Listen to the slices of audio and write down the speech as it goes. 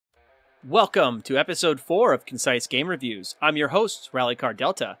Welcome to episode 4 of Concise Game Reviews. I'm your host, Rallycar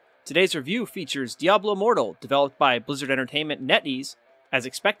Delta. Today's review features Diablo Immortal, developed by Blizzard Entertainment Netease. As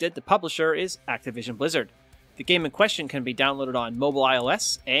expected, the publisher is Activision Blizzard. The game in question can be downloaded on mobile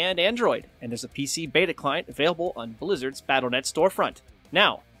iOS and Android, and there's a PC beta client available on Blizzard's Battle.net storefront.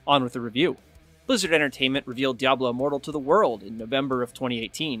 Now, on with the review. Blizzard Entertainment revealed Diablo Immortal to the world in November of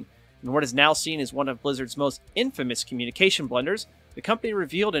 2018. In what is now seen as one of Blizzard's most infamous communication blunders, the company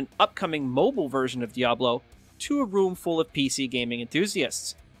revealed an upcoming mobile version of Diablo to a room full of PC gaming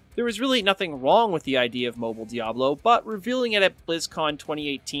enthusiasts. There was really nothing wrong with the idea of mobile Diablo, but revealing it at BlizzCon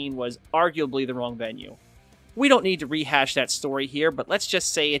 2018 was arguably the wrong venue. We don't need to rehash that story here, but let's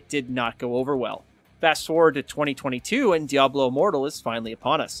just say it did not go over well. Fast forward to 2022 and Diablo Immortal is finally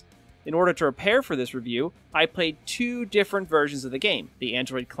upon us. In order to prepare for this review, I played two different versions of the game, the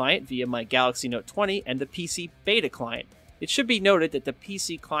Android client via my Galaxy Note 20 and the PC beta client. It should be noted that the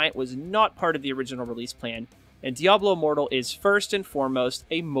PC client was not part of the original release plan, and Diablo Immortal is first and foremost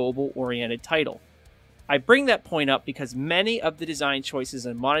a mobile-oriented title. I bring that point up because many of the design choices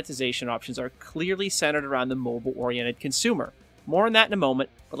and monetization options are clearly centered around the mobile-oriented consumer. More on that in a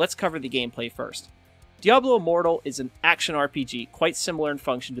moment, but let's cover the gameplay first. Diablo Immortal is an action RPG quite similar in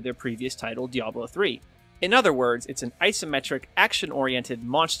function to their previous title, Diablo 3. In other words, it's an isometric, action-oriented,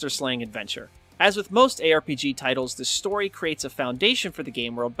 monster-slaying adventure. As with most ARPG titles, the story creates a foundation for the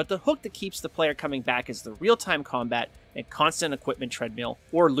game world, but the hook that keeps the player coming back is the real-time combat and constant equipment treadmill,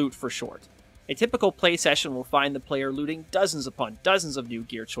 or loot for short. A typical play session will find the player looting dozens upon dozens of new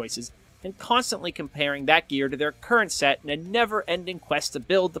gear choices, and constantly comparing that gear to their current set in a never-ending quest to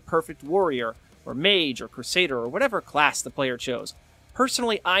build the perfect warrior, or mage, or crusader, or whatever class the player chose.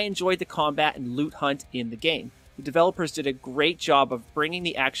 Personally, I enjoyed the combat and loot hunt in the game. The developers did a great job of bringing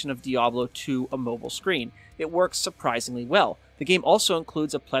the action of Diablo to a mobile screen. It works surprisingly well. The game also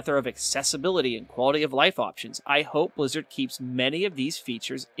includes a plethora of accessibility and quality of life options. I hope Blizzard keeps many of these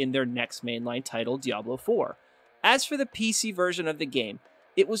features in their next mainline title, Diablo 4. As for the PC version of the game,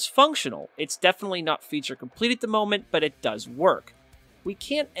 it was functional. It's definitely not feature complete at the moment, but it does work. We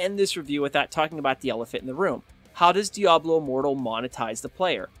can't end this review without talking about the elephant in the room. How does Diablo Immortal monetize the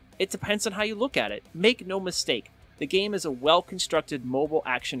player? It depends on how you look at it. Make no mistake, the game is a well-constructed mobile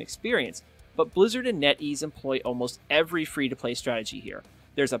action experience, but Blizzard and NetEase employ almost every free-to-play strategy here.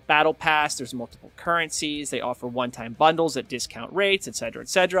 There's a battle pass, there's multiple currencies, they offer one-time bundles at discount rates, etc.,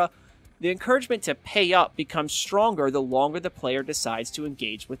 etc. The encouragement to pay up becomes stronger the longer the player decides to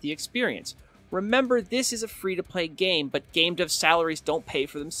engage with the experience. Remember, this is a free-to-play game, but game dev salaries don't pay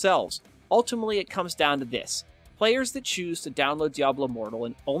for themselves. Ultimately, it comes down to this. Players that choose to download Diablo Immortal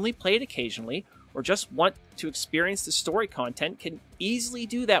and only play it occasionally, or just want to experience the story content, can easily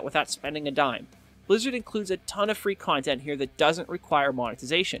do that without spending a dime. Blizzard includes a ton of free content here that doesn't require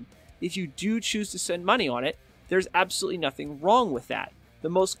monetization. If you do choose to spend money on it, there's absolutely nothing wrong with that. The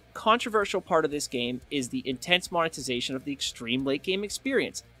most controversial part of this game is the intense monetization of the extreme late game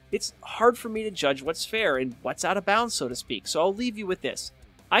experience. It's hard for me to judge what's fair and what's out of bounds, so to speak, so I'll leave you with this.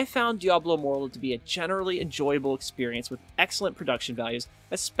 I found Diablo Immortal to be a generally enjoyable experience with excellent production values,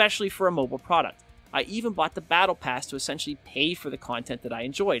 especially for a mobile product. I even bought the Battle Pass to essentially pay for the content that I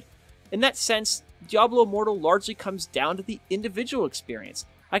enjoyed. In that sense, Diablo Immortal largely comes down to the individual experience.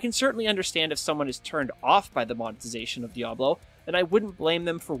 I can certainly understand if someone is turned off by the monetization of Diablo, and I wouldn't blame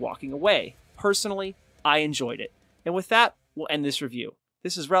them for walking away. Personally, I enjoyed it. And with that, we'll end this review.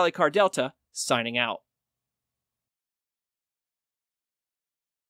 This is Rallycar Delta, signing out.